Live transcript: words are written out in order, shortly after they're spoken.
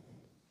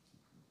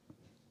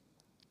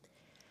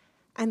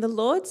And the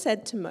Lord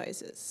said to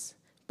Moses,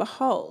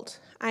 "Behold,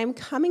 I am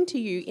coming to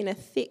you in a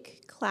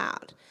thick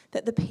cloud,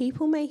 that the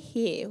people may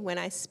hear when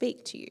I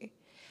speak to you,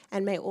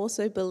 and may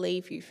also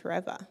believe you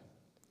forever."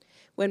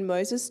 When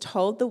Moses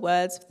told the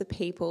words of the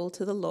people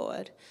to the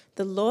Lord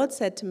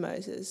said to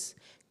Moses,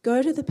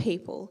 "Go to the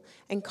people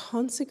and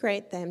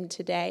consecrate them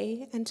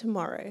today and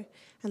tomorrow,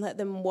 and let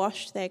them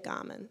wash their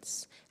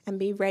garments and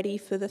be ready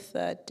for the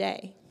third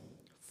day.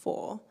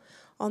 For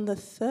on the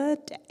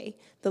third day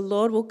the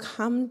Lord will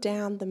come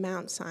down the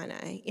Mount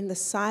Sinai in the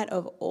sight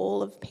of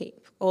all of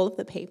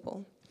the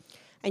people,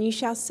 and you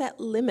shall set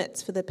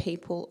limits for the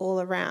people all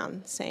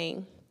around,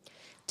 saying,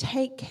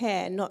 'Take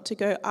care not to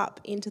go up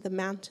into the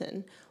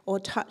mountain or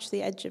touch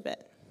the edge of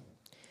it.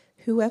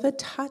 Whoever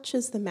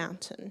touches the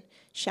mountain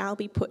shall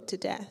be put to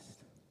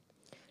death.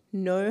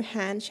 No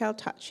hand shall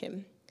touch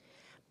him,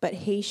 but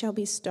he shall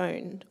be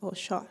stoned or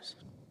shot.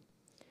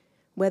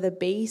 Whether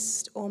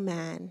beast or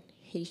man,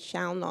 he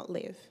shall not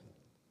live.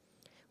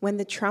 When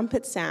the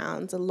trumpet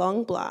sounds a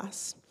long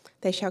blast,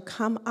 they shall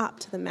come up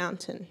to the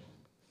mountain.'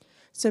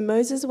 So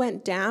Moses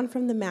went down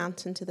from the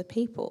mountain to the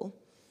people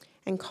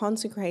and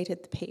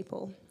consecrated the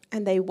people,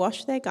 and they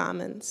washed their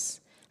garments.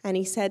 And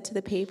he said to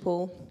the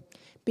people,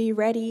 'Be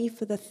ready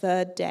for the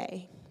third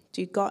day.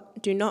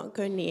 Do not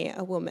go near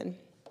a woman.'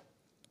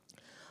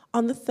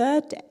 On the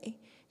third day,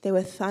 there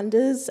were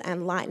thunders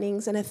and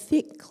lightnings and a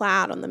thick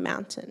cloud on the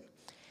mountain,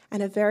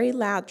 and a very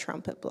loud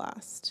trumpet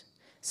blast.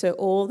 So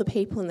all the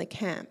people in the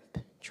camp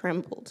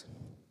trembled.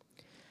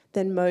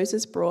 Then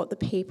Moses brought the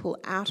people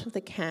out of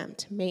the camp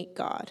to meet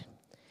God,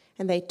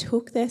 and they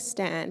took their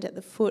stand at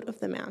the foot of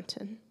the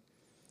mountain.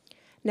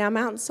 Now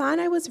Mount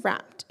Sinai was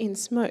wrapped in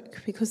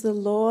smoke because the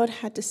Lord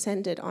had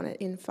descended on it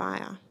in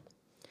fire.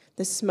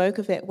 The smoke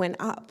of it went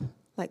up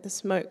like the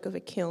smoke of a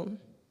kiln,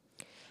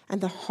 and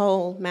the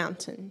whole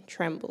mountain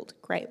trembled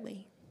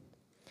greatly.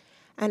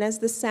 And as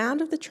the sound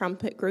of the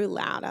trumpet grew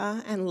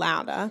louder and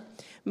louder,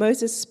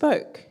 Moses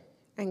spoke,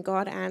 and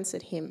God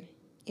answered him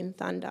in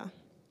thunder.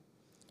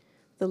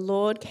 The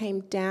Lord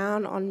came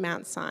down on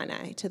Mount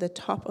Sinai to the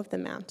top of the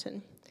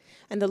mountain,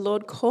 and the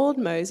Lord called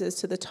Moses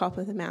to the top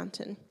of the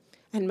mountain,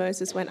 and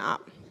Moses went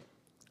up.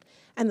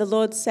 And the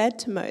Lord said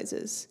to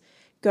Moses,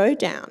 "Go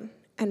down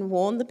and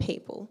warn the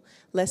people,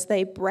 lest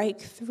they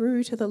break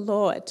through to the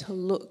Lord to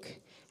look,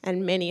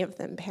 and many of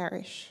them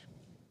perish.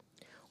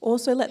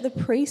 Also let the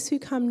priests who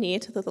come near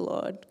to the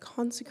Lord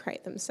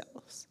consecrate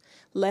themselves,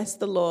 lest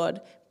the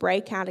Lord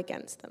break out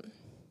against them."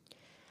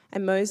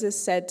 And Moses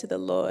said to the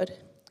Lord,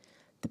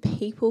 "The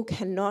people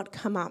cannot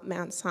come up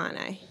Mount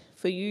Sinai,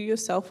 for you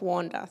yourself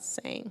warned us,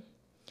 saying,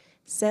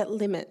 'Set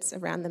limits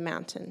around the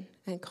mountain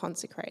and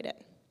consecrate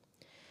it.'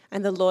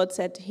 And the Lord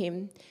said to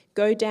him,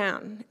 'Go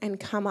down and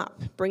come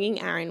up,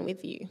 bringing Aaron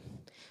with you.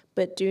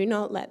 But do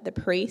not let the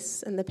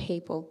priests and the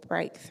people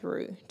break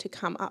through to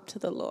come up to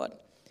the Lord,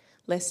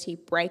 lest he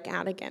break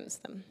out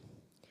against them.'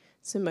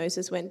 So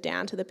Moses went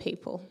down to the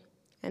people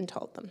and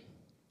told them."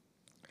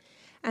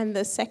 And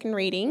the second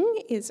reading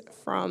is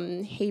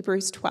from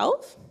Hebrews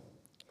 12,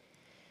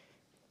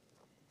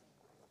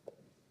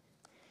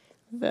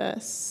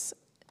 verse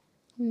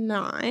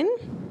 9,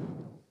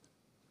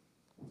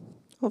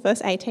 or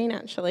verse 18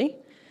 actually,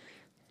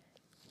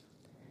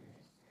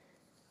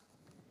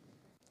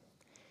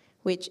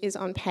 which is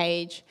on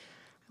page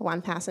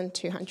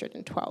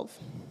 1212.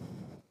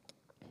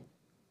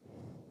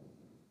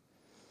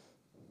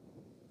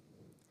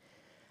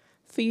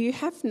 "For you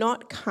have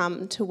not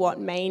come to what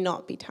may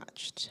not be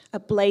touched, a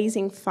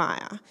blazing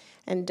fire,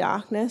 and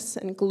darkness,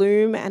 and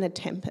gloom, and a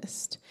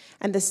tempest,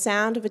 and the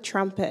sound of a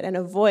trumpet, and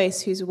a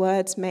voice whose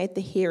words made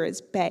the hearers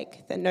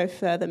beg that no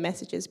further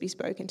messages be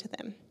spoken to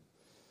them.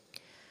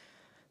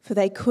 For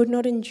they could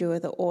not endure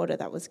the order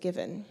that was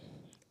given.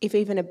 If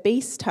even a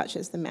beast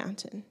touches the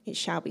mountain, it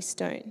shall be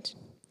stoned.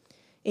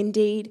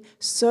 Indeed,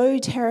 so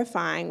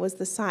terrifying was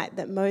the sight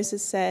that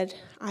Moses said,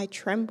 'I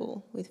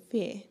tremble with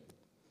fear.'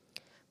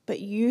 But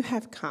you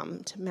have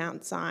come to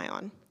Mount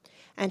Zion,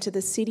 and to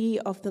the city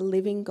of the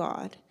living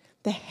God,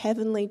 the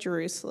heavenly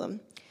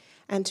Jerusalem,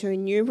 and to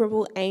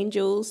innumerable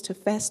angels, to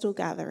festal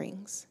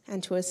gatherings,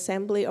 and to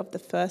assembly of the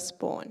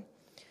firstborn,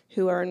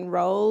 who are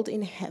enrolled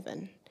in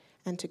heaven,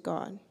 and to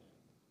God,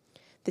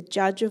 the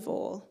judge of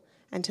all,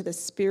 and to the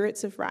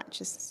spirits of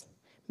righteousness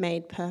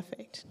made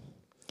perfect,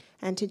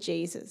 and to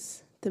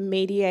Jesus, the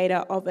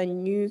mediator of a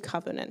new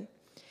covenant,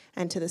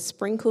 and to the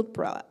sprinkled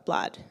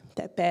blood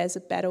that bears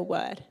a better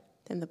word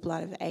than the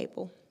blood of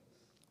Abel.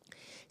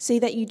 See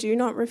that you do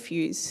not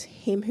refuse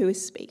him who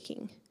is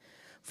speaking.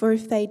 For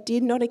if they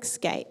did not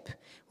escape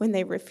when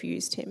they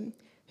refused him,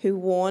 who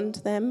warned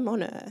them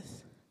on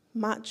earth,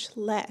 much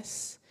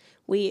less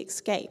we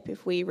escape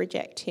if we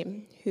reject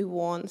him who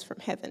warns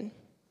from heaven.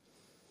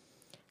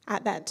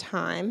 At that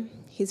time,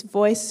 his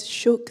voice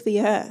shook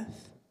the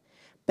earth,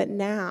 but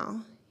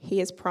now he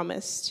has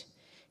promised,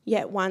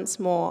 'Yet once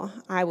more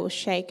I will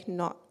shake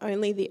not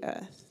only the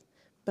earth,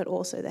 but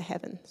also the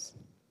heavens.'"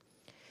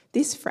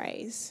 This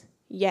phrase,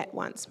 "yet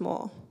once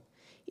more,"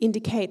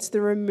 indicates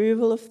the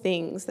removal of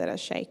things that are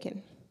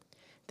shaken.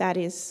 That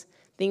is,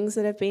 things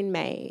that have been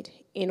made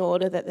in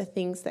order that the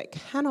things that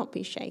cannot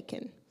be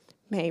shaken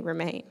may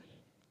remain.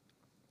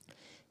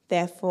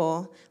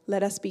 Therefore,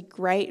 let us be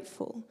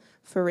grateful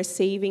for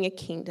receiving a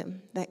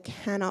kingdom that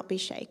cannot be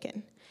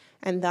shaken,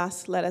 and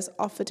thus let us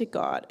offer to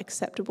God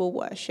acceptable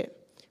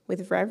worship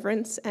with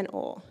reverence and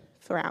awe,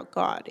 for our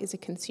God is a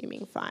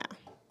consuming fire.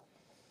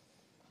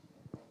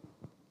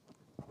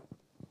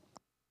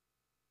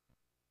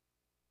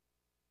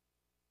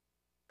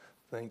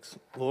 Thanks,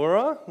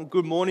 Laura.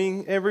 Good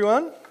morning,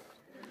 everyone.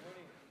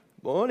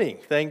 Morning.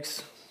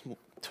 Thanks,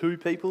 2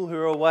 people who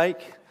are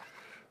awake.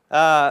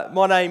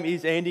 My name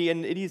is Andy,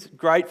 and it is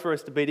great for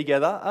us to be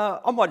together.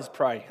 I might just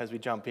pray as we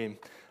jump in.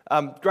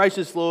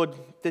 Gracious Lord,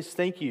 just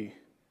thank you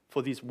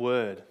for this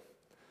word.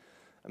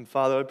 And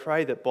Father, I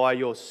pray that by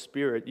your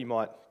Spirit you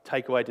might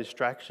take away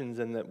distractions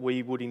and that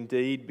we would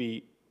indeed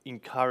be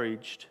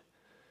encouraged,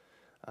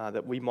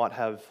 that we might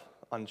have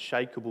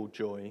unshakable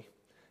joy,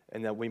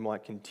 and that we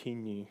might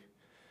continue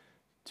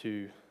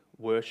to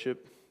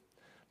worship,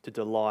 to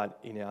delight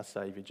in our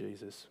Saviour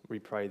Jesus. We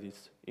pray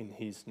this in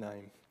his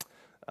name.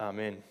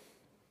 Amen.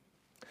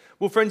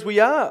 Well, friends, we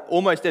are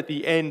almost at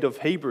the end of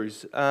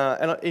Hebrews.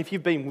 And if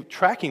you've been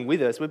tracking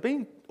with us, we've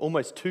been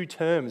almost 2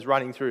 terms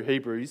running through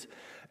Hebrews.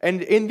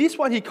 And in this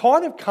one, he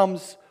kind of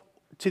comes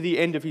to the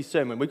end of his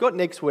sermon. We've got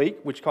next week,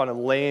 which kind of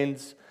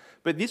lands,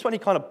 but this one he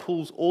kind of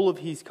pulls all of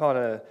his kind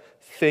of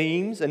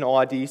themes and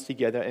ideas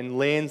together and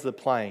lands the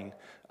plane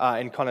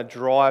and kind of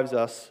drives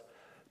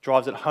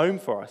it home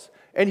for us.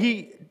 And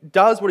he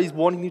does what he's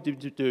wanting to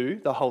do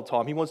the whole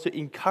time. He wants to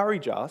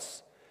encourage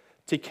us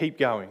to keep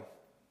going.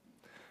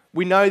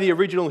 We know the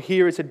original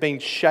hearers had been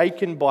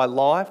shaken by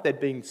life,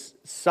 they'd been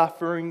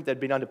suffering, they'd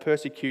been under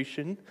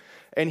persecution.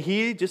 And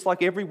here, just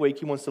like every week,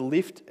 he wants to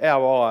lift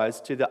our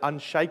eyes to the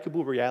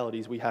unshakable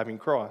realities we have in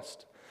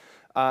Christ,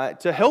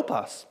 to help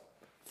us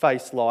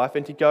face life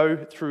and to go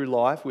through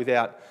life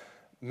without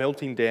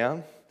melting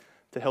down,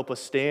 to help us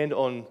stand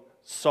on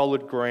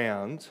solid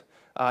ground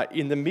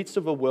in the midst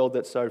of a world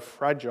that's so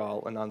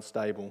fragile and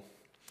unstable.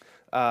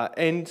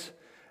 And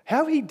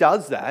how he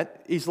does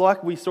that is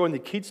like we saw in the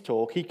kids'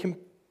 talk, he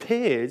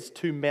compares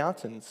 2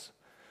 mountains.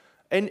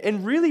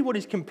 And really what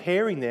he's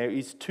comparing there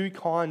is 2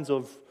 kinds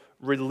of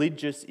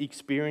religious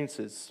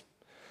experiences.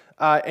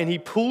 And he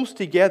pulls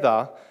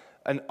together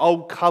an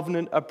old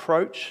covenant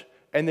approach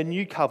and the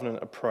new covenant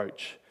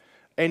approach.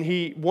 And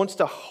he wants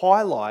to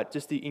highlight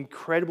just the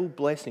incredible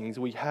blessings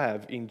we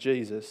have in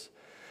Jesus.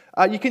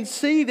 You can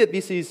see that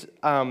this is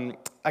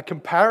a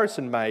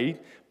comparison made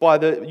by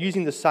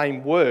using the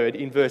same word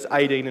in verse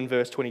 18 and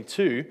verse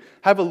 22.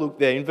 Have a look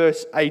there. In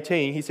verse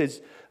 18, he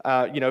says,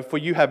 for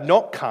you have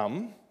not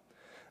come,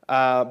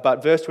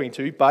 but verse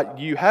 22, but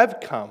you have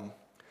come.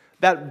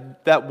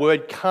 That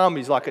word come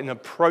is like an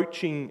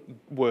approaching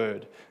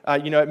word.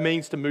 It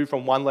means to move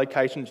from one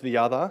location to the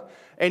other.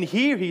 And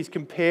here he's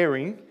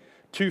comparing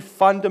 2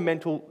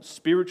 fundamental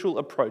spiritual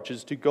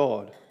approaches to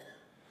God.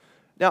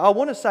 Now, I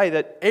want to say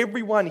that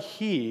everyone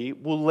here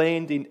will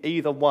land in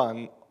either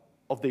one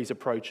of these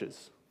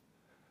approaches.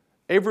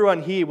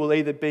 Everyone here will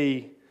either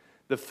be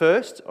the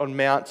first on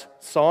Mount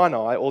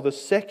Sinai or the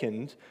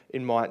second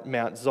in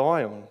Mount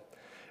Zion.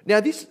 Now,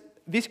 this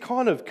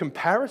kind of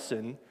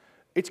comparison,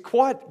 it's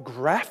quite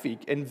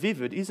graphic and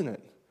vivid, isn't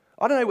it?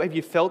 I don't know if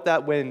you felt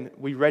that when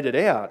we read it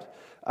out.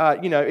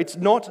 It's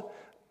not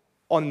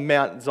on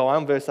Mount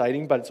Zion, verse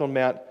 18, but it's on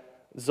Mount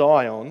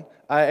Zion.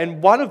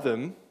 And one of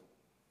them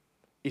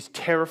is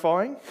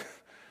terrifying,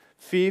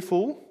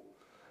 fearful,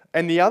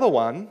 and the other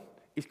one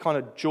is kind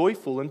of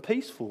joyful and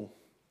peaceful.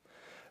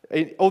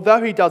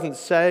 Although he doesn't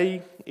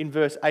say in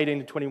verse 18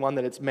 to 21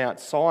 that it's Mount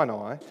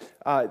Sinai,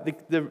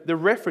 the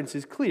reference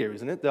is clear,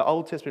 isn't it? The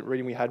Old Testament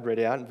reading we had read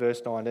out in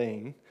verse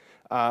 19.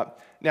 Now,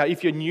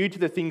 if you're new to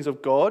the things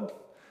of God,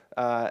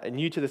 and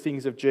new to the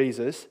things of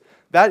Jesus,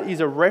 that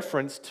is a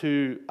reference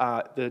to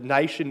the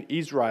nation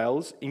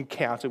Israel's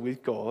encounter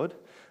with God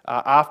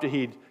after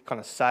he'd kind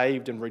of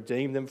saved and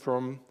redeemed them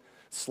from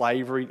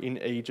slavery in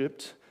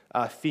Egypt.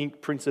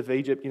 Think Prince of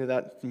Egypt,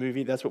 that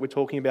movie, that's what we're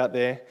talking about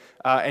there.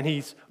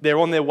 And they're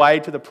on their way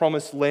to the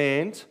promised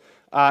land,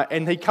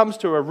 and he comes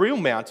to a real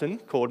mountain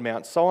called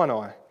Mount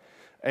Sinai.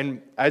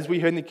 And as we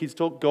heard in the kids'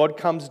 talk, God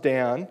comes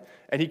down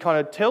and he kind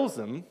of tells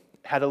them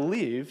how to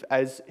live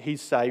as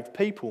his saved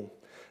people.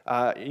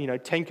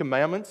 10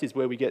 Commandments is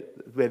where we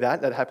get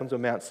that happens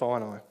on Mount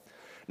Sinai.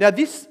 Now,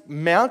 this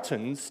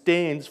mountain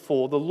stands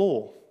for the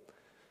law.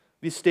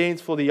 This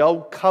stands for the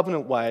old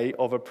covenant way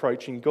of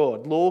approaching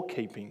God, law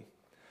keeping.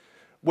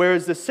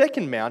 Whereas the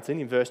second mountain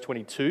in verse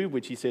 22,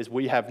 which he says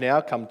we have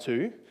now come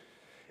to,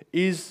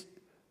 it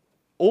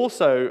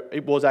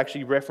was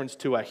actually reference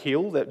to a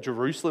hill that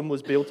Jerusalem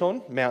was built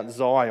on, Mount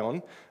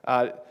Zion.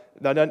 I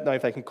don't know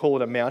if they can call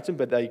it a mountain,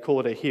 but they call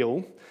it a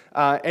hill.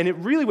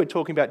 And we're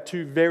talking about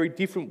 2 very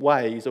different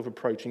ways of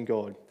approaching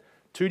God.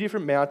 2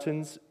 different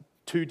mountains,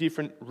 2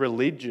 different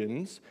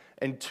religions,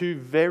 and 2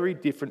 very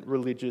different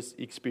religious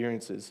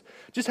experiences.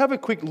 Just have a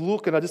quick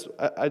look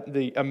at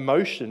the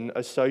emotion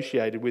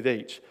associated with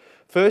each.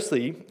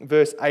 Firstly,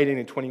 verse 18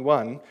 and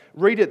 21,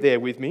 read it there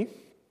with me.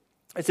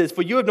 It says,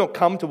 "For you have not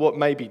come to what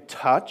may be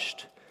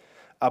touched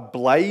a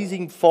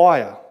blazing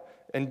fire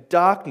and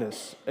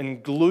darkness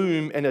and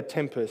gloom and a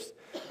tempest,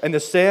 and the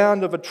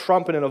sound of a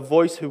trumpet and a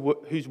voice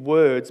whose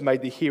words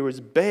made the hearers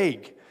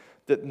beg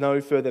that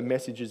no further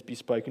messages be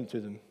spoken to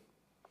them.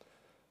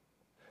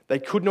 They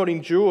could not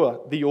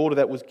endure the order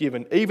that was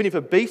given. Even if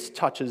a beast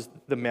touches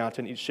the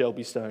mountain, it shall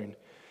be stoned.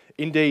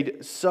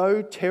 Indeed,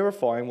 so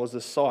terrifying was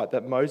the sight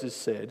that Moses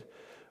said,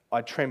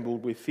 I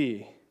trembled with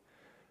fear.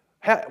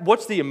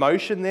 What's the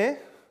emotion there?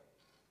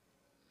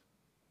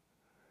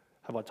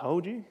 Have I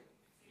told you?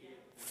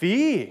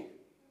 Fear.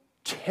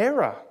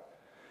 Terror.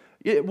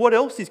 Yeah, what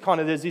else is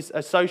there's this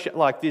associate,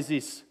 there's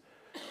this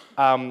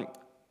kind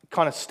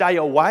of stay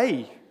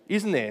away,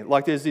 isn't there?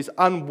 There's this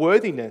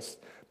unworthiness.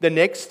 The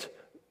next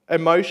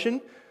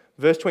emotion,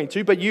 verse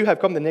 22, but you have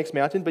come to the next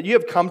mountain, but you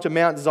have come to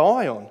Mount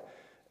Zion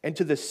and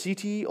to the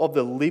city of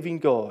the living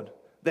God,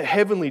 the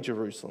heavenly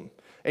Jerusalem,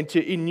 and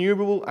to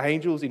innumerable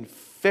angels in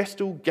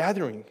festal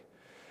gathering,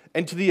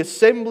 and to the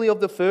assembly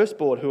of the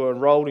firstborn who are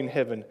enrolled in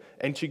heaven,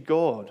 and to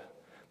God,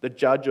 the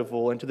judge of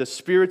all, and to the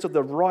spirits of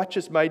the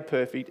righteous made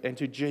perfect, and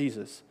to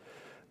Jesus,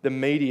 the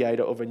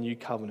mediator of a new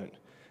covenant,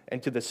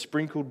 and to the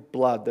sprinkled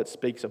blood that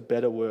speaks a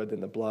better word than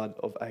the blood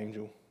of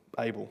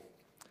Abel.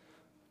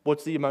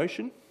 What's the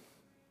emotion?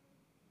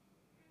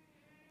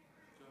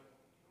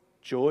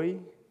 Joy,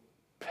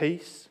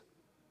 peace,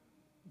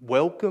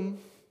 welcome,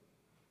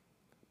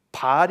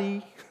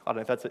 party. I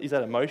don't know if is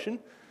that emotion?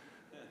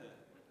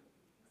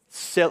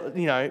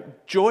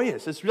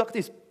 Joyous. It's like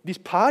this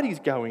party's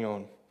going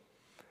on.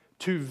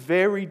 Two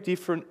very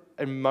different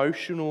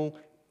emotional,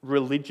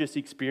 religious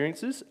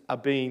experiences are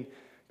being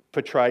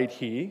portrayed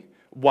here.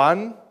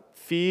 One,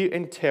 fear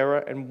and terror,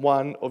 and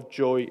one of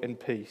joy and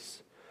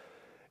peace.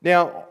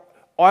 Now,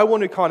 I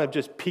want to kind of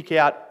just pick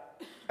out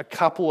a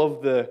couple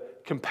of the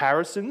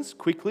comparisons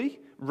quickly,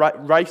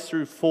 race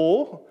through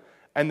 4,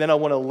 and then I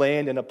want to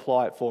land and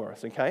apply it for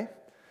us, okay?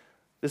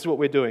 This is what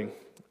we're doing.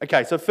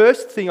 Okay, so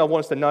first thing I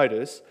want us to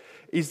notice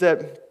is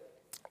that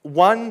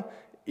one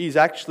is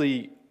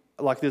actually,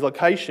 the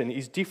location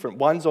is different.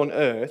 One's on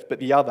earth, but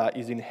the other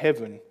is in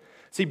heaven.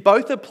 See,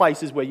 both are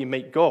places where you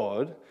meet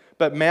God,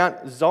 but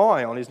Mount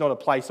Zion is not a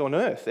place on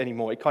earth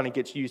anymore. It kind of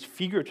gets used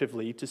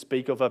figuratively to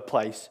speak of a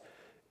place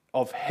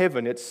of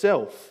heaven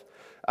itself.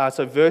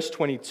 So verse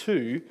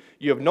 22,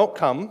 you have not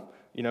come,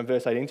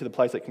 verse 18, to the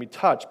place that can be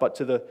touched, but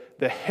to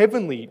the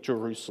heavenly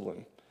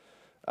Jerusalem.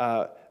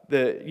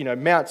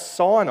 Mount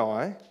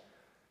Sinai,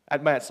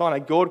 at Mount Sinai,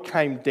 God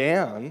came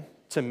down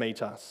to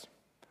meet us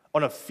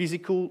on a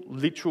physical,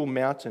 literal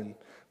mountain,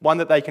 one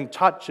that they can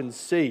touch and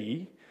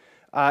see.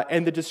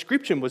 And the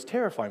description was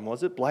terrifying,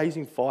 was it?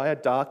 Blazing fire,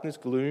 darkness,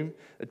 gloom,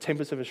 a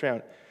tempest of a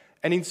shroud.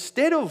 And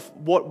instead of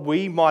what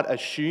we might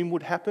assume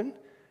would happen,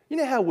 you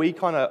know how we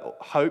kind of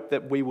hope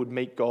that we would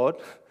meet God,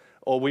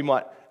 or we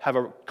might have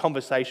a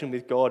conversation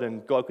with God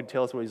and God could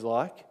tell us what he's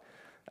like,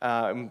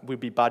 and we'd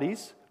be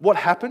buddies. What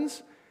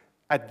happens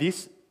at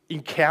this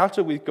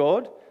encounter with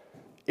God?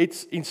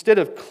 It's instead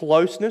of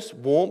closeness,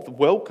 warmth,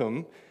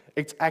 welcome,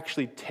 it's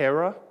actually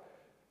terror,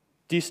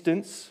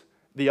 distance.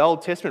 The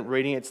Old Testament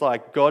reading, it's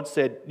like God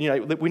said,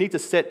 we need to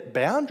set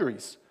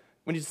boundaries.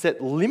 We need to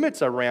set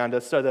limits around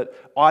us so that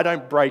I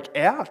don't break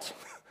out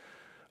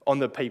on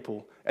the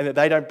people and that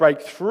they don't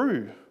break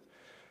through.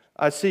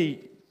 I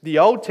see the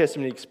Old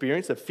Testament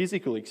experience, the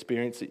physical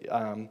experience,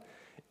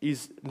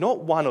 is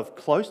not one of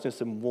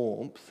closeness and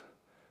warmth,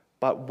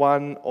 but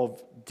one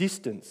of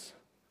distance.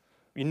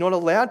 You're not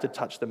allowed to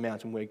touch the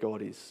mountain where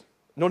God is.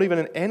 Not even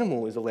an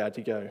animal is allowed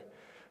to go.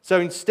 So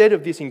instead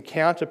of this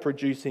encounter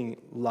producing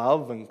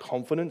love and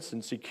confidence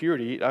and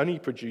security, it only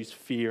produced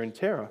fear and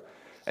terror.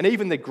 And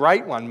even the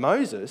great one,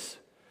 Moses,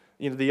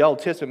 the Old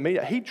Testament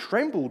media, he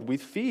trembled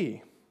with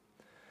fear.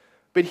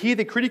 But here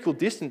the critical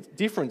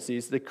difference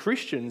is the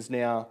Christians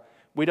now,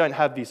 we don't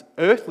have this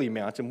earthly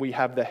mountain, we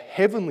have the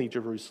heavenly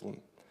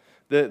Jerusalem,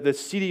 the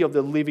city of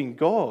the living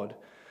God.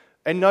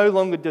 And no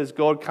longer does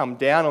God come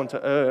down onto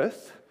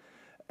earth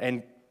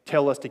and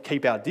tell us to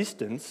keep our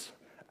distance.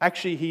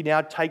 Actually, he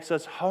now takes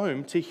us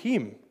home to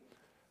him,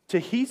 to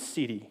his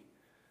city,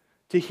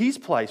 to his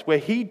place where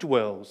he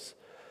dwells.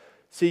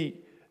 See,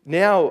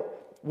 now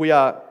we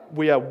are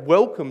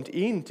welcomed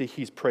into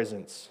his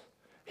presence.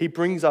 He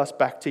brings us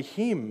back to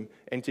him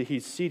and to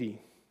his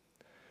city.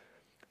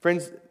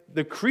 Friends,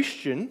 the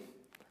Christian,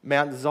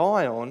 Mount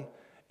Zion,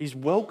 is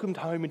welcomed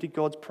home into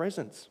God's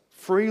presence,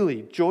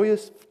 freely,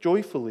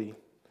 joyfully.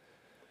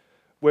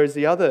 Whereas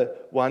the other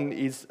one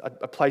is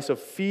a place of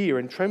fear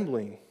and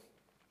trembling.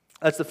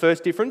 That's the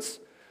first difference.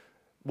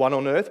 One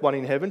on earth, one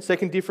in heaven.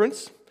 Second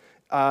difference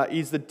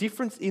is the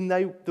difference in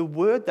the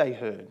word they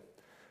heard.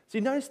 So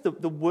you notice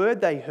the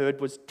word they heard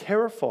was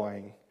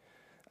terrifying.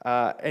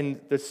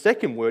 And the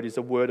second word is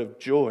a word of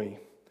joy.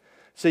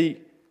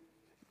 See,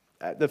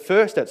 the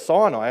first at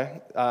Sinai,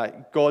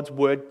 God's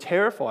word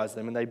terrifies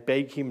them and they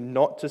beg him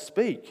not to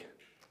speak.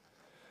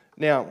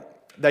 Now,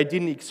 they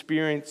didn't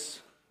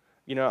experience,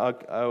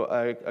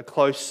 a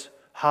close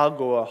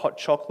hug or a hot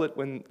chocolate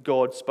when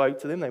God spoke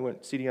to them. They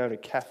weren't sitting over a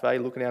cafe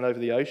looking out over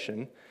the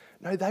ocean.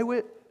 No, they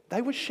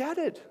were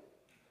shattered.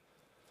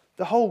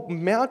 The whole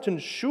mountain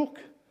shook.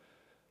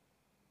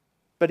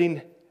 But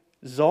in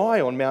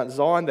Zion, Mount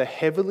Zion, the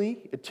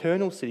heavenly,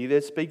 eternal city,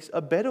 there speaks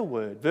a better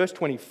word. Verse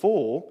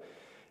 24,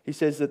 he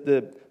says that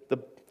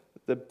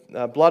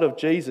the blood of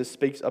Jesus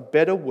speaks a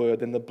better word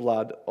than the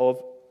blood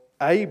of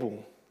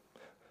Abel.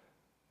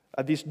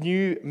 This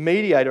new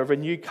mediator of a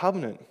new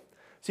covenant.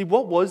 See,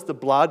 what was the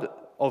blood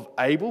of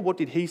Abel? What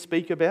did he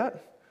speak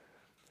about?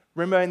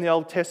 Remember in the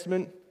Old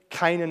Testament,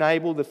 Cain and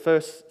Abel, the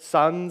first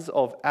sons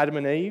of Adam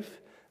and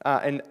Eve,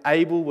 and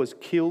Abel was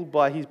killed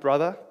by his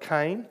brother,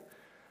 Cain.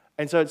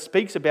 And so it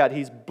speaks about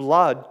his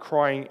blood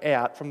crying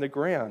out from the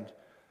ground.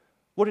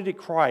 What did it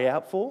cry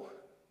out for?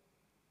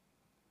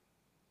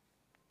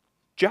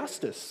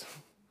 Justice.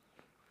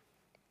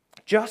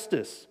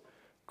 Justice.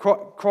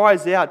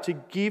 Cries out to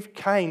give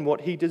Cain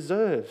what he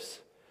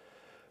deserves.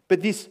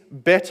 But this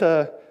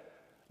better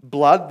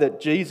blood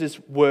that Jesus'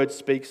 word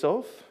speaks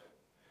of,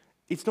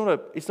 it's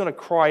not a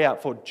cry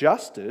out for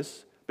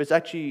justice, but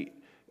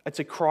it's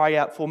a cry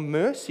out for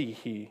mercy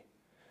here.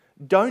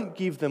 Don't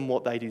give them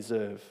what they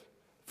deserve.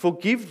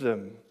 Forgive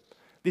them.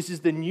 This is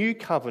the new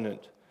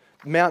covenant.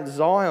 Mount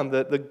Zion,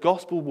 the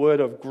gospel word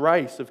of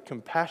grace, of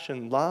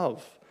compassion,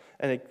 love,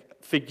 and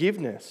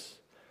forgiveness.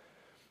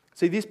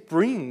 See, this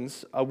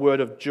brings a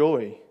word of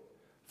joy.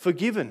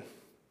 Forgiven,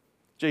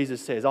 Jesus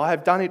says. I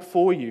have done it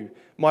for you.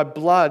 My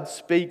blood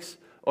speaks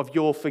of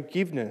your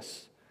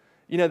forgiveness.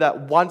 You know,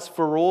 that once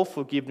for all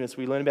forgiveness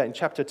we learn about in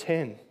chapter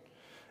 10.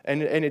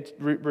 And it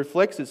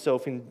reflects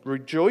itself in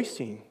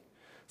rejoicing.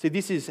 See,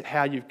 this is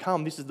how you've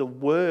come. This is the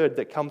word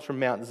that comes from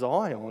Mount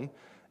Zion.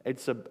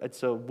 It's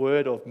a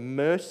word of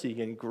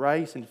mercy and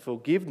grace and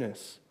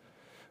forgiveness.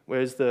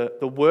 Whereas the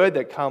word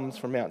that comes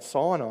from Mount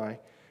Sinai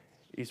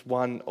is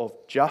one of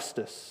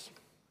justice.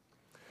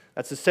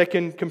 That's the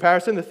second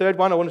comparison. The third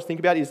one I want to think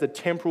about is the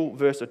temporal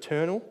versus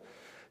eternal.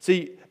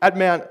 See, at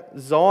Mount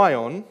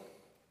Zion,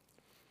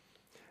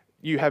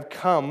 you have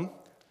come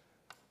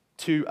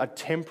to a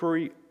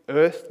temporary,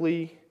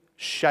 earthly,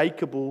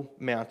 shakeable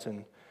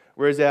mountain.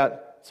 Whereas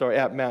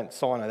out Mount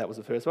Sinai, that was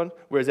the first one.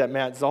 Whereas at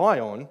Mount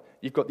Zion,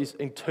 you've got this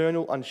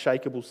eternal,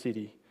 unshakable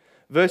city.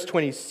 Verse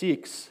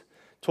 26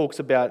 talks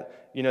about,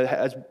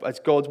 as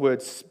God's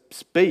word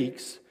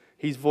speaks,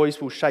 his voice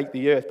will shake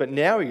the earth. But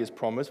now he has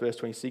promised, verse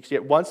 26,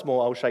 yet once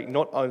more I will shake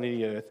not only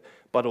the earth,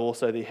 but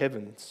also the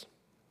heavens.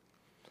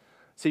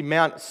 See,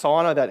 Mount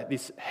Sinai,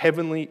 this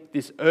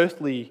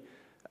earthly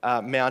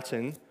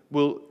mountain,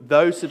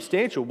 though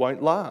substantial,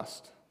 won't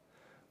last.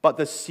 But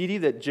the city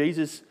that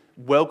Jesus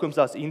welcomes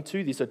us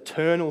into, this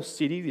eternal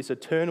city, this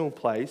eternal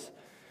place,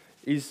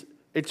 is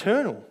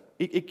eternal.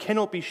 It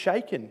cannot be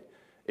shaken.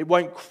 It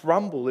won't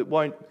crumble. It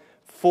won't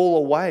fall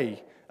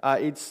away.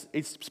 It's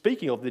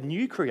speaking of the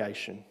new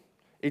creation.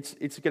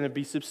 It's going to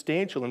be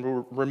substantial and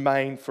will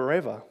remain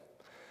forever.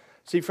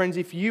 See, friends,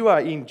 if you are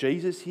in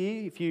Jesus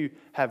here, if you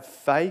have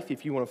faith,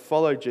 if you want to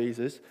follow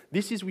Jesus,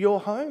 this is your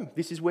home.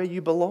 This is where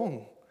you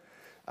belong.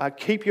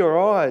 Keep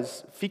your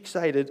eyes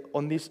fixated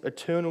on this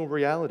eternal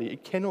reality.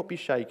 It cannot be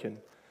shaken.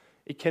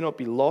 It cannot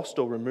be lost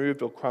or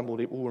removed or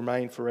crumbled. It will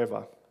remain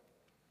forever.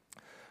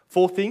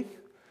 Fourth thing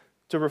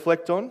to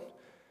reflect on.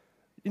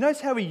 You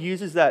notice how he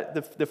uses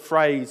the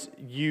phrase,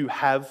 you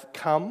have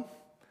come,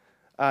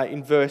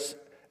 in verse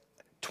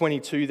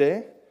 22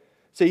 there.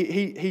 See,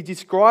 he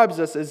describes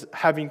us as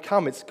having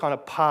come. It's kind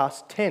of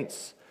past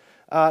tense.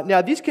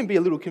 Now, this can be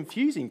a little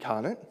confusing,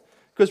 can't it?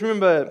 Because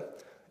remember,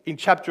 in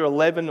chapter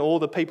 11, all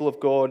the people of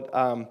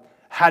God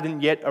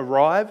hadn't yet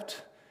arrived.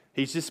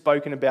 He's just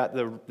spoken about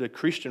the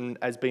Christian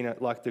as being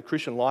the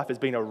Christian life as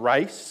being a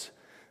race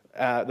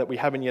that we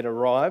haven't yet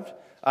arrived.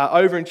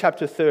 Over in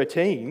chapter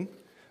 13,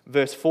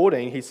 verse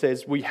 14, he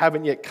says, we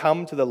haven't yet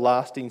come to the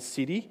lasting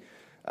city,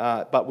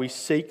 but we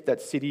seek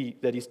that city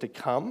that is to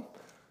come.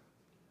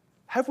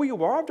 Have we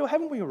arrived or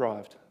haven't we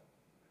arrived?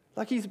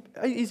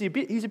 He's a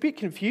bit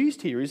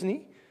confused here, isn't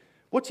he?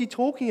 What's he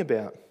talking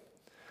about?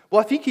 Well,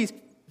 I think he's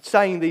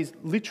saying these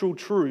literal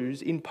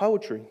truths in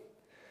poetry.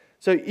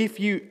 So if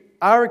you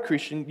are a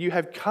Christian, you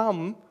have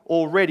come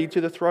already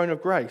to the throne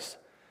of grace.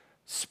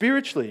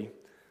 Spiritually,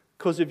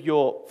 because of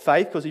your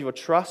faith, because of your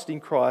trust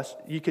in Christ,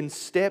 you can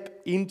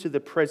step into the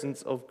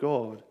presence of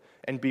God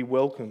and be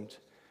welcomed.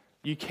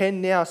 You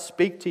can now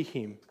speak to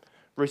him,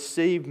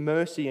 receive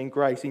mercy and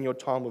grace in your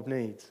time of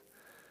needs.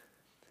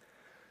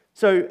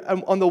 So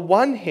on the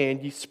one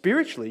hand,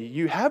 spiritually,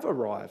 you have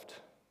arrived.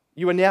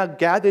 You are now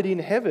gathered in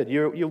heaven.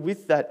 You're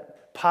with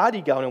that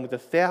party going on with the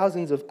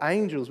thousands of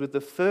angels, with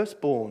the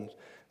firstborn,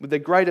 with the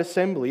great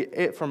assembly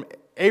from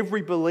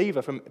every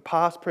believer, from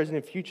past, present,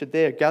 and future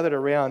there, gathered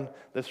around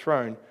the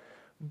throne.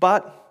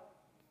 But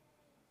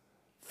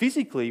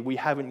physically, we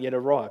haven't yet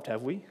arrived,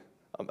 have we?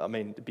 I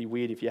mean, it'd be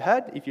weird if you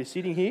had, if you're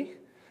sitting here.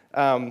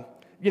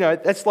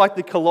 That's like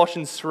the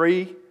Colossians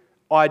 3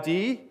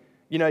 idea.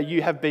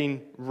 You have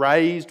been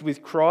raised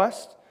with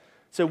Christ.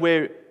 So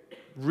we're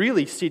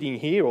really sitting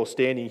here or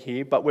standing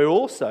here, but we're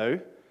also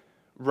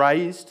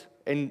raised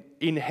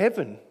in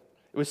heaven.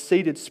 It was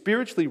seated,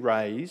 spiritually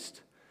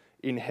raised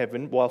in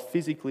heaven while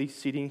physically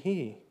sitting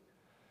here.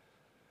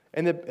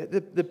 And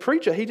the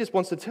preacher, he just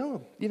wants to tell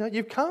them,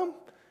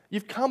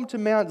 you've come to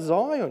Mount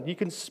Zion. You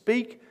can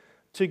speak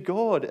to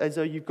God as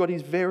though you've got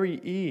his very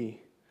ear.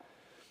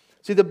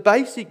 See, the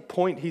basic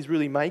point he's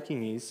really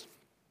making is,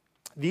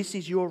 this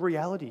is your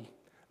reality.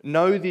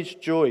 Know this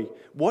joy.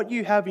 What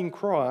you have in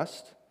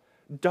Christ,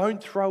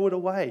 don't throw it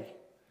away.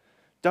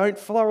 Don't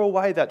throw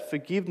away that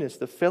forgiveness,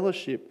 the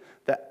fellowship,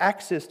 the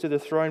access to the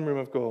throne room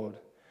of God.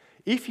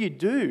 If you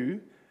do,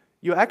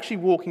 you're actually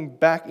walking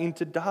back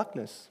into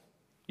darkness.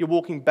 You're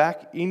walking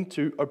back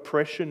into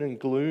oppression and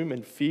gloom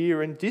and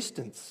fear and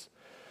distance.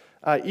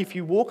 If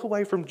you walk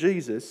away from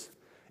Jesus,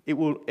 it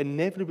will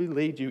inevitably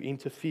lead you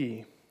into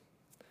fear.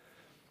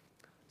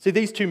 See,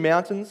 these two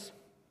mountains,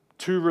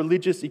 two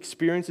religious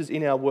experiences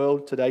in our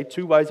world today,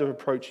 two ways of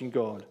approaching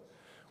God.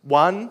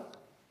 One,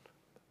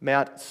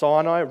 Mount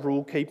Sinai,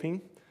 rule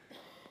keeping,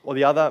 or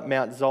the other,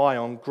 Mount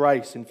Zion,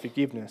 grace and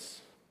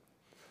forgiveness.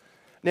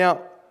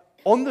 Now,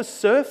 on the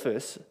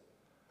surface,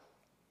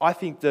 I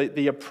think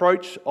the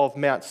approach of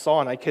Mount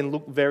Sinai can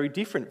look very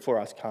different for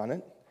us, can't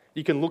it?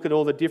 You can look at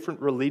all the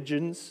different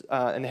religions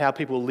and how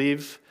people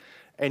live,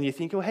 and you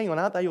think, oh, hang on,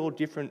 aren't they all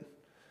different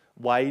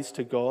ways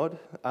to God?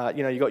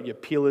 You've got your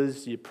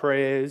pillars, your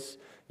prayers,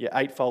 your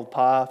eightfold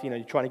path,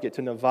 you're trying to get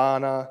to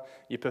nirvana,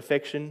 your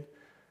perfection.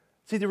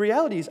 See, the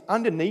reality is,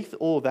 underneath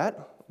all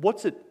that,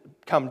 what's it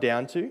come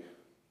down to? It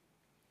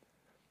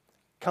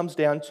comes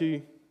down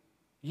to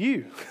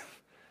you.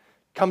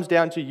 Comes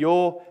down to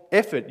your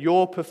effort,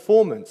 your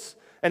performance.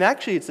 And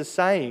actually it's the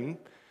same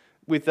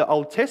with the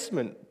Old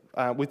Testament,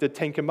 with the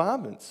Ten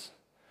Commandments.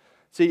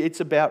 See, it's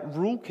about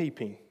rule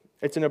keeping.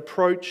 It's an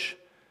approach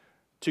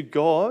to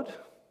God,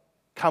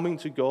 coming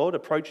to God,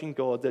 approaching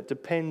God that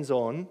depends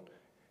on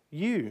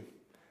you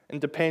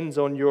and depends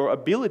on your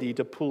ability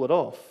to pull it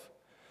off.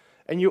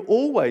 And you're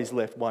always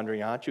left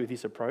wondering, aren't you, with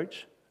this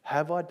approach,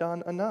 have I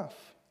done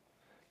enough?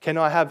 Can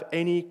I have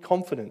any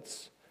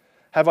confidence?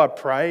 Have I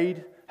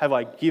prayed? Have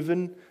I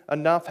given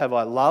enough? Have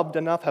I loved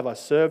enough? Have I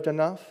served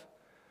enough?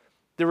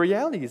 The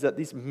reality is that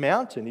this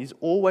mountain is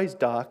always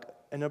dark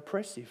and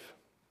oppressive.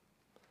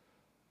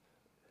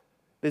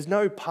 There's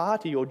no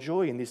party or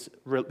joy in this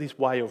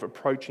way of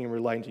approaching and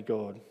relating to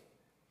God.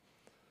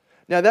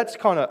 Now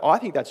I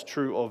think that's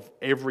true of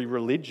every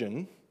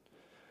religion,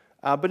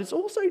 but it's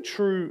also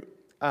true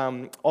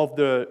of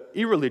the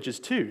irreligious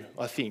too,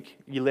 I think.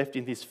 You're left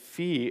in this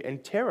fear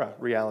and terror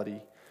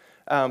reality.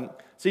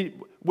 See,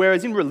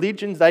 whereas in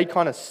religions, they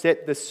kind of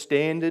set the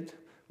standard,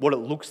 what it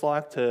looks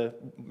like to,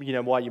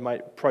 why you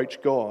might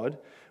approach God.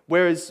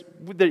 Whereas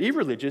with the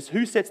irreligious,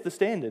 who sets the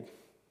standard?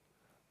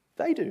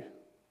 They do.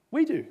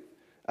 We do.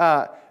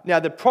 Now,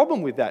 the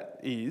problem with that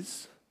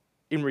is,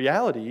 in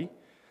reality,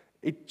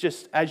 it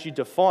just, as you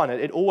define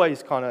it, it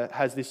always kind of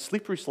has this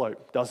slippery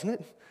slope, doesn't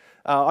it?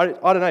 I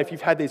don't know if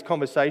you've had these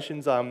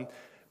conversations.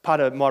 Part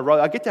of my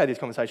role, I get to have this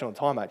conversation all the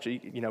time, actually.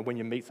 When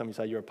you meet someone, you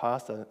say you're a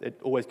pastor, it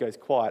always goes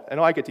quiet. And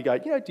I get to go,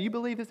 do you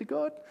believe there's a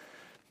God?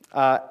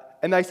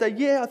 And they say,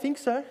 yeah, I think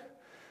so.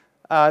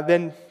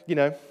 Then,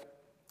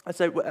 I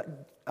say,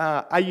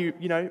 are you,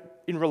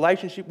 in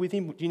relationship with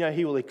him? Do you know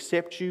he will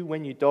accept you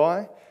when you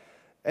die?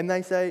 And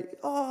they say,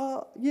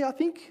 oh, yeah,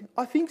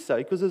 I think so,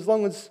 because as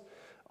long as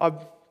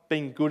I've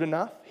been good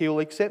enough, he'll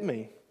accept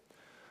me.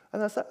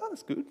 And I say, oh,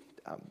 that's good.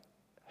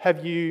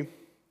 Have you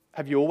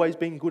always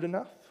been good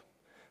enough?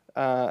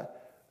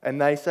 And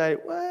they say,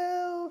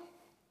 well,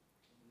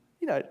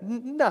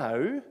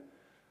 no,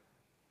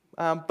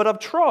 but I've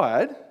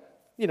tried,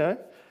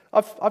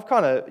 I've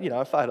kind of,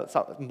 I've failed at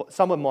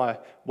some of my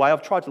way.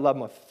 I've tried to love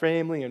my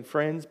family and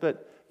friends,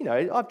 but,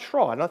 I've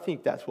tried, and I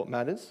think that's what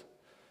matters.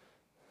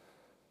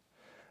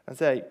 I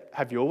say,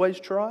 have you always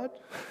tried?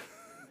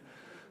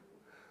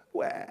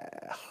 Well,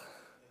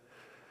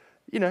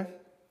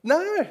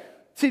 no.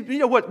 See,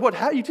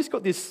 how you just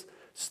got this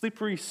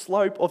slippery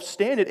slope of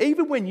standard.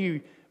 Even when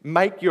you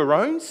make your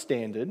own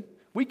standard,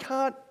 we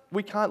can't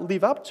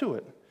live up to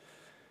it.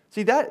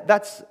 See,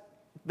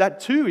 that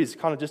too is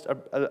kind of just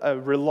a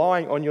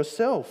relying on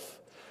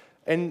yourself.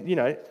 And,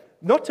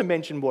 not to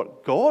mention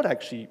what God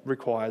actually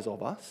requires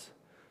of us.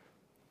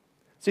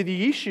 See,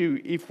 the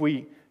issue, if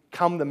we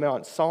come the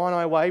Mount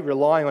Sinai way,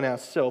 relying on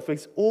ourselves,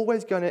 is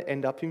always going to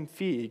end up in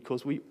fear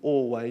because we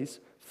always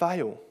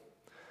fail.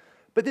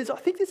 But I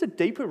think there's a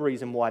deeper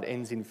reason why it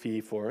ends in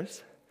fear for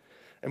us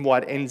and why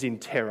it ends in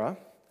terror.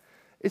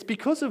 It's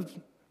because of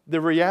the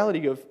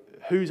reality of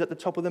who's at the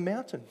top of the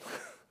mountain.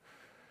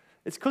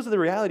 It's because of the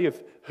reality of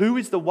who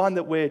is the one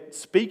that we're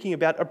speaking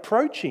about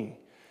approaching.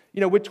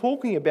 We're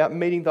talking about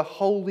meeting the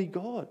holy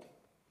God,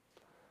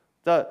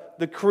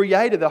 the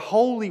Creator, the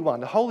Holy One.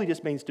 The holy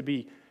just means to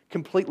be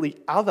completely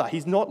other.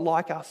 He's not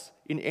like us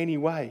in any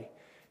way.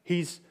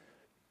 He's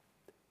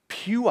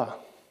pure.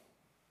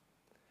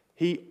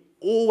 He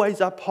always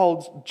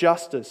upholds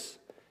justice.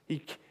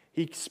 He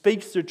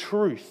speaks the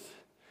truth.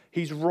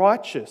 He's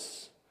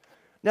righteous.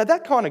 Now,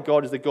 that kind of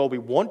God is the God we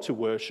want to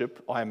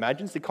worship, I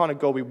imagine. It's the kind of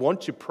God we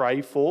want to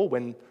pray for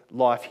when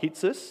life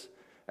hits us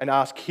and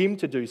ask Him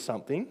to do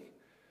something.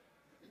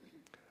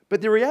 But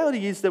the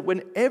reality is that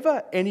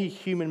whenever any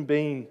human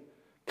being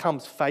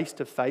comes face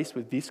to face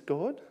with this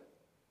God,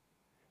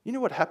 you know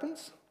what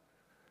happens?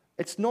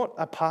 It's not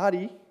a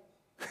party.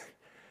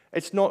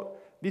 It's not,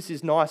 this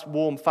is nice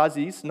warm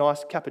fuzzies,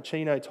 nice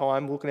cappuccino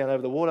time looking out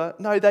over the water.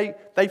 No,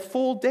 they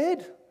fall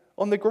dead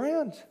on the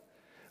ground.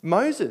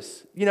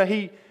 Moses,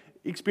 he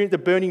experienced the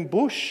burning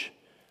bush.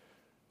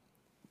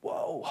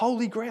 Whoa,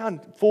 holy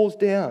ground falls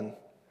down.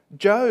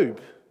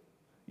 Job,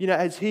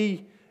 as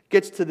he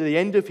gets to the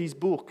end of his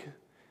book,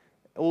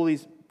 all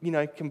his,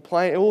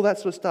 complaint, all that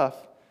sort of stuff,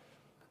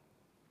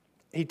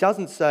 he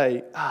doesn't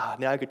say,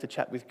 now I get to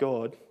chat with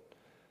God.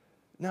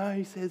 No,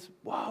 he says,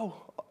 whoa,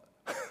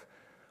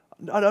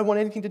 I don't want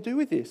anything to do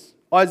with this.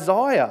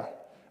 Isaiah,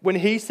 when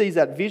he sees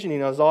that vision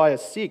in Isaiah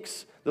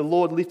 6, the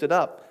Lord lifted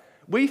up,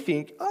 we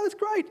think, that's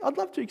great, I'd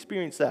love to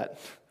experience that.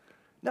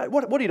 No,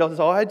 what did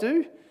Isaiah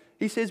do?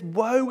 He says,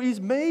 woe is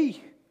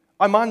me.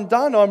 I'm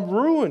undone, I'm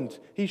ruined.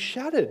 He's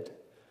shattered.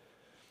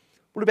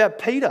 What about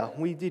Peter?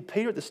 We did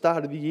Peter at the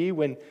start of the year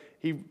when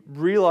he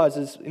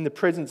realizes in the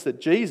presence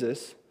that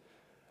Jesus,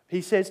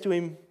 he says to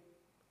him,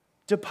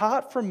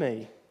 depart from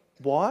me.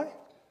 Why?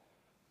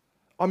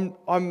 I'm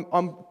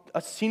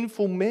a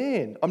sinful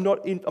man. I'm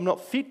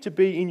not fit to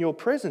be in your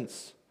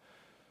presence.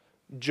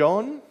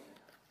 John,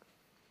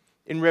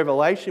 in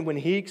Revelation, when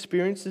he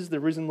experiences the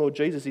risen Lord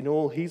Jesus in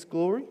all his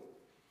glory,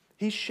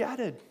 he's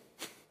shattered.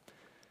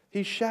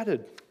 He's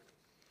shattered.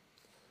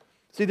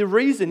 See, the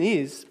reason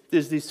is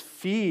there's this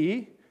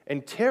fear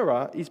and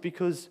terror is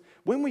because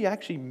when we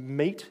actually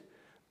meet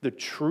the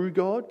true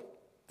God,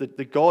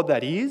 the God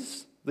that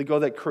is, the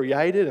God that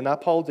created and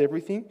upholds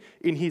everything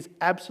in his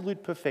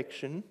absolute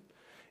perfection,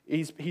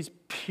 he's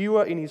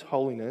pure in his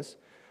holiness,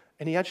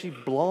 and he actually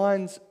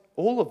blinds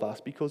all of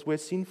us because we're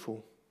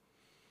sinful.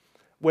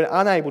 We're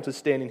unable to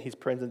stand in his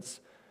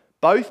presence,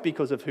 both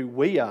because of who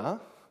we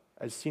are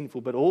as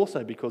sinful, but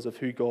also because of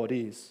who God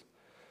is.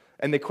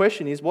 And the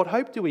question is, what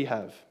hope do we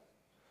have?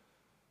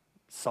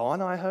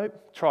 Sinai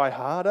hope? Try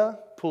harder?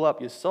 Pull up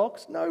your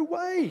socks? No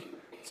way.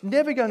 It's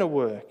never going to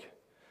work.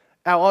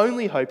 Our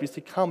only hope is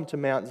to come to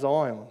Mount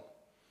Zion,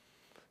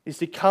 is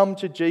to come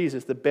to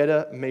Jesus, the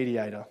better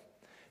mediator.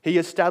 He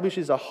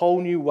establishes a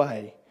whole new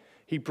way.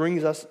 He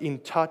brings us in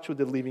touch with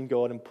the living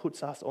God and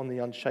puts us on the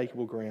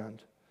unshakable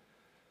ground.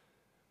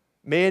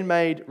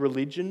 Man-made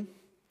religion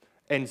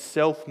and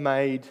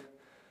self-made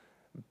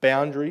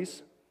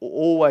boundaries will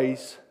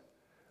always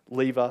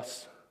leave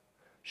us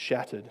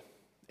shattered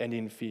and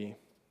in fear.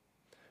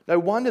 No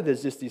wonder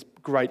there's just this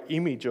great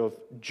image of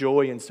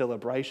joy and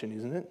celebration,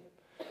 isn't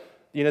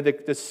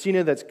it? The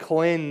sinner that's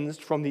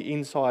cleansed from the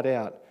inside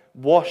out,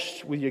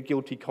 washed with your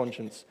guilty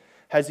conscience,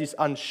 has this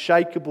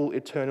unshakable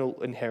eternal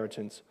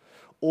inheritance,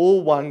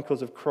 all one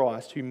because of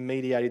Christ who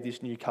mediated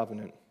this new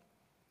covenant.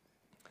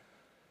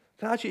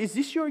 Can I ask you, is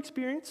this your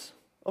experience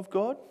of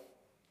God?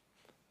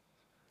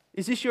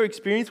 Is this your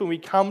experience when we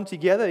come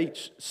together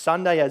each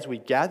Sunday as we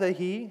gather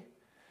here?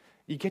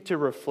 You get to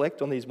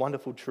reflect on these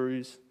wonderful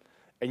truths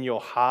and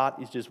your heart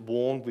is just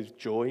warmed with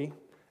joy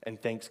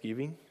and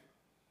thanksgiving?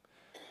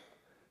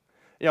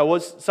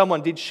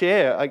 Someone did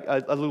share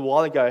a little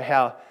while ago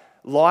how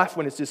life,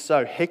 when it's just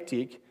so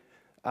hectic,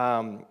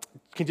 can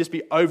just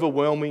be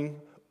overwhelming,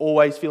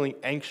 always feeling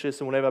anxious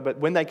and whatever. But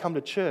when they come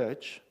to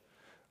church,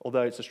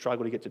 although it's a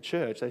struggle to get to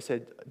church, they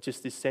said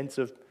just this sense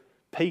of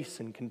peace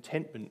and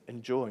contentment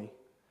and joy.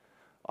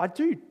 I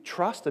do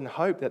trust and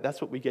hope that that's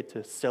what we get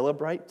to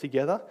celebrate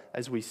together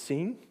as we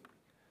sing.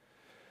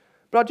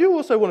 But I do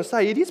also want to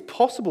say it is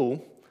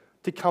possible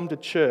to come to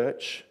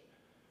church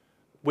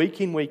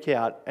week in, week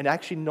out, and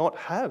actually not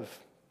have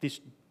this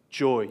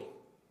joy,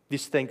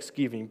 this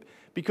thanksgiving,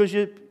 because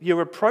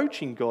you're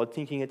approaching God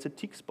thinking it's a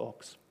tick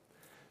box.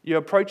 You're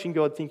approaching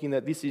God thinking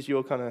that this is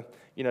your kind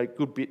of,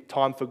 good bit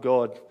time for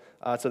God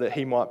so that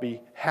he might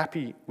be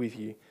happy with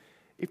you.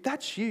 If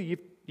that's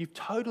you've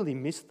totally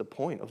missed the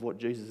point of what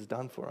Jesus has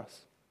done for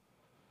us.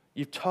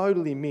 You've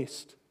totally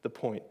missed the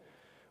point.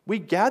 We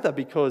gather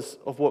because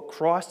of what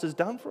Christ has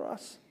done for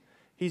us.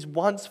 His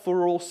once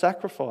for all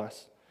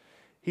sacrifice.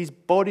 His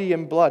body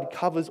and blood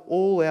covers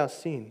all our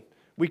sin.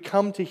 We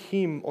come to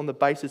him on the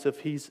basis of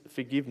his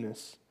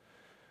forgiveness.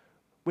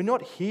 We're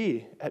not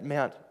here at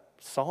Mount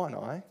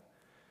Sinai.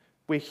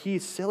 We're here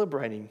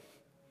celebrating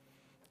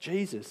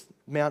Jesus,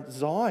 Mount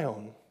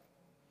Zion.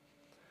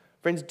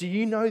 Friends, do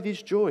you know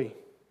this joy?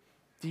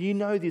 Do you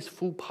know this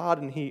full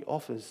pardon he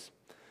offers?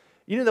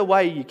 You know the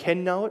way you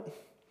can know it?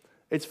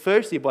 It's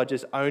firstly by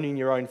just owning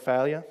your own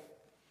failure,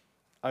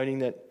 owning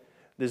that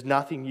there's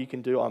nothing you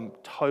can do, I'm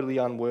totally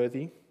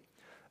unworthy.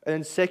 And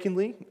then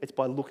secondly, it's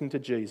by looking to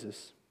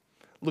Jesus,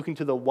 looking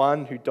to the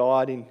one who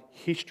died in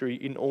history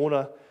in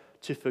order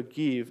to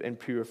forgive and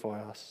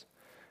purify us.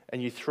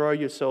 And you throw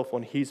yourself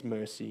on his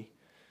mercy.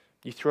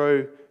 You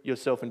throw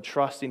yourself and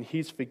trust in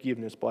his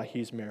forgiveness by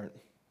his merit.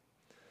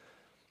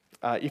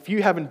 If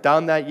you haven't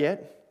done that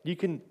yet, you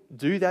can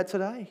do that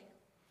today.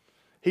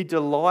 He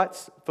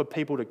delights for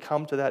people to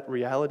come to that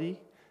reality,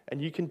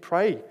 and you can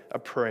pray a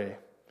prayer,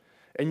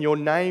 and your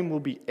name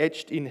will be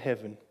etched in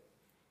heaven,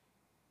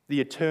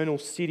 the eternal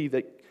city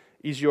that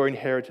is your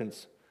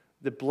inheritance,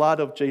 the blood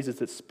of Jesus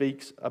that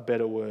speaks a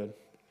better word.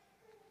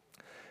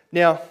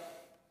 Now,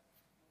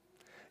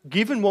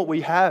 given what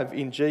we have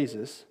in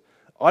Jesus,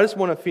 I just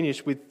want to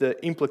finish with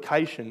the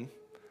implication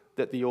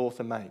that the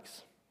author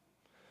makes.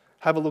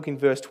 Have a look in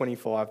verse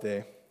 25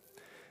 there.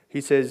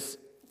 He says,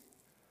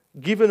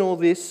 given all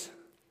this,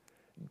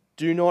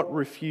 do not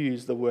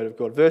refuse the word of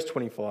God. Verse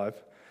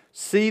 25,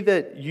 see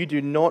that you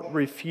do not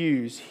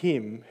refuse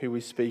him who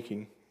is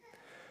speaking.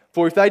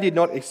 For if they did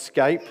not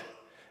escape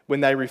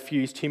when they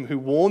refused him who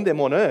warned them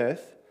on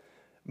earth,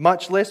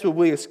 much less will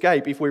we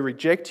escape if we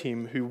reject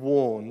him who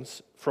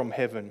warns from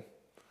heaven.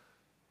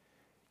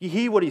 You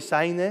hear what he's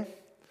saying there?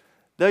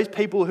 Those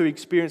people who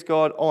experienced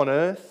God on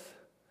earth,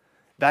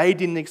 they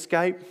didn't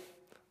escape.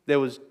 There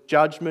was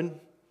judgment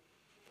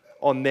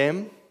on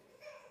them.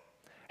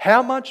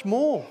 How much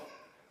more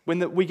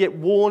when we get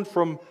warned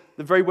from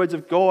the very words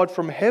of God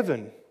from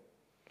heaven?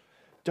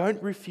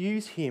 Don't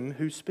refuse him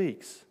who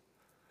speaks.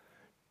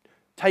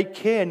 Take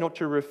care not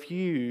to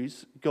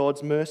refuse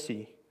God's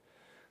mercy.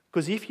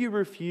 Because if you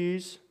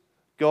refuse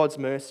God's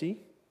mercy,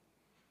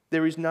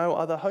 there is no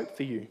other hope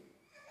for you.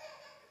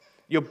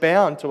 You're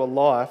bound to a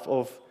life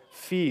of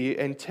fear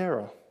and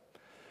terror.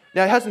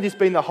 Now, hasn't this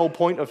been the whole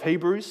point of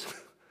Hebrews?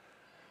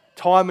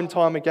 Time and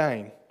time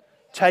again.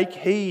 Take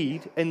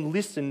heed and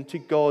listen to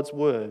God's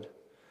word.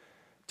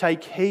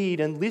 Take heed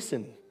and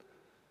listen.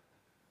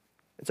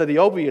 And so the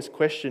obvious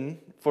question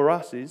for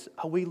us is,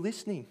 are we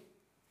listening?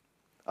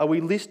 Are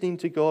we listening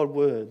to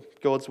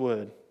God's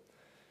word?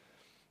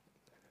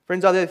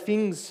 Friends, are there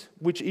things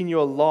which in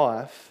your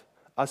life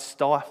are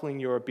stifling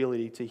your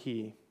ability to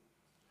hear?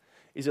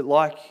 Is it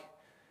like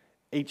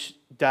each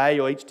day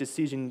or each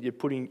decision you're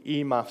putting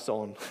earmuffs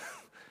on?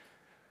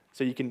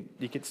 So you can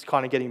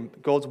kind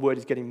of God's word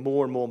is getting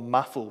more and more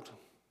muffled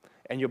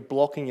and you're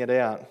blocking it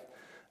out.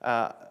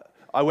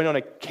 I went on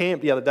a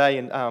camp the other day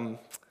and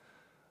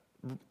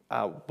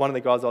one of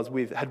the guys I was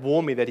with had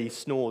warned me that he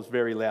snores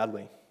very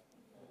loudly.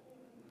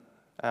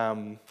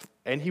 And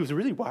he was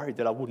really worried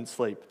that I wouldn't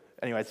sleep.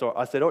 Anyway, so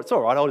I said, oh, it's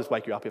all right, I'll just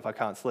wake you up if I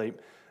can't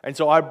sleep. And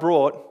so I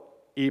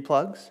brought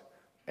earplugs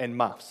and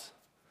muffs.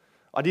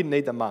 I didn't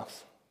need the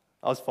muffs.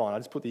 I was fine, I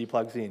just put the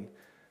earplugs in.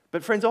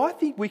 But friends, I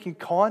think we can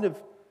kind of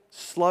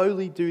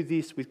slowly do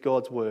this with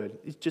God's word.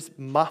 It's just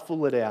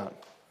muffle it out.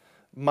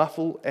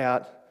 Muffle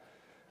out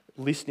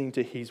listening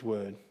to his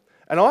word.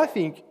 And I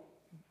think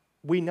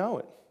we know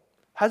it.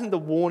 Hasn't the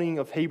warning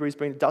of Hebrews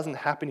been, it doesn't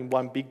happen in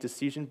one big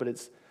decision, but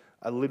it's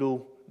a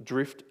little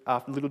drift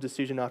after little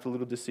decision after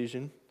little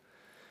decision.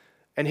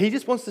 And he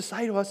just wants to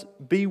say to us,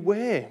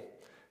 beware.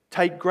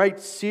 Take great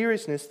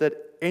seriousness that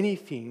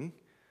anything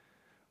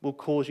will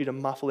cause you to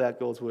muffle out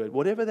God's word.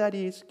 Whatever that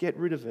is, get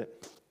rid of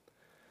it.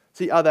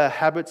 See, are there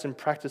habits and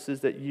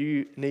practices that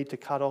you need to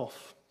cut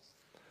off,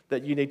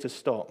 that you need to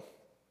stop?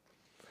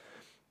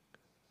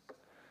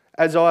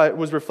 As I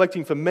was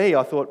reflecting for me,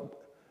 I thought,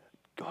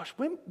 gosh,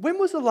 when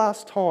was the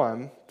last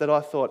time that I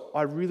thought,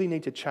 I really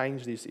need to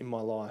change this in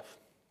my life?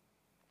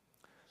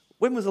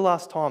 When was the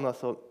last time I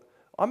thought,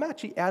 I'm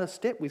actually out of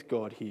step with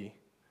God here.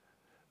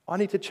 I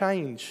need to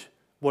change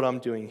what I'm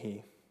doing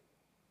here.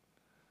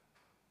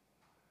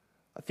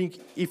 I think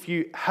if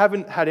you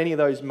haven't had any of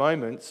those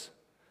moments,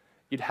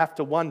 you'd have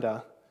to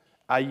wonder,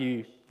 are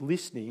you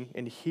listening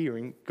and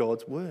hearing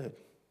God's word?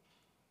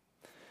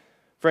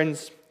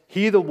 Friends,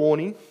 hear the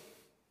warning.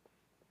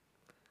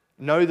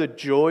 Know the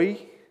joy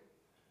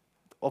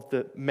of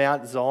the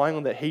Mount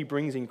Zion that he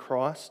brings in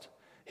Christ.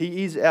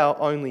 He is our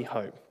only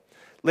hope.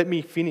 Let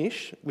me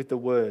finish with the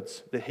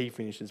words that he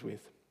finishes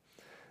with.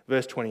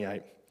 Verse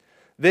 28.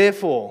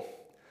 Therefore,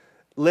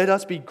 let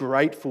us be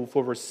grateful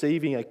for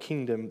receiving a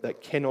kingdom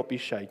that cannot be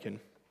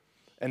shaken,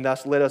 and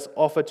thus let us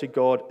offer to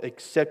God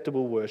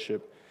acceptable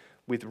worship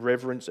with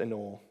reverence and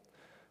awe,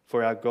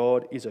 for our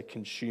God is a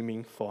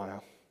consuming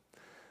fire.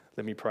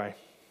 Let me pray.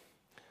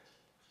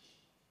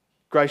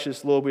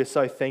 Gracious Lord, we are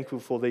so thankful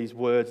for these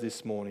words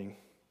this morning.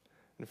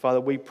 And Father,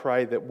 we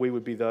pray that we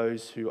would be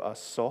those who are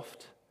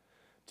soft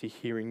to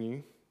hearing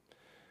you.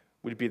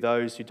 We'd be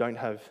those who don't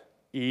have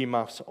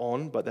earmuffs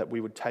on, but that we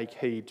would take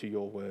heed to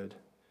your word.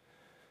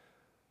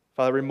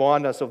 Father,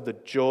 remind us of the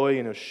joy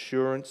and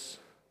assurance,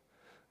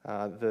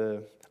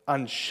 the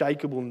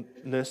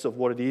unshakableness of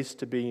what it is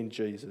to be in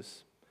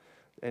Jesus.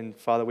 And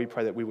Father, we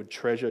pray that we would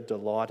treasure,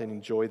 delight, and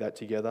enjoy that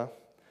together.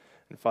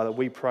 And Father,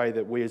 we pray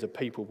that we as a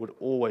people would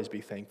always be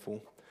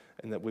thankful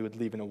and that we would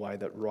live in a way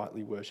that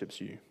rightly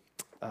worships you.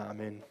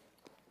 Amen.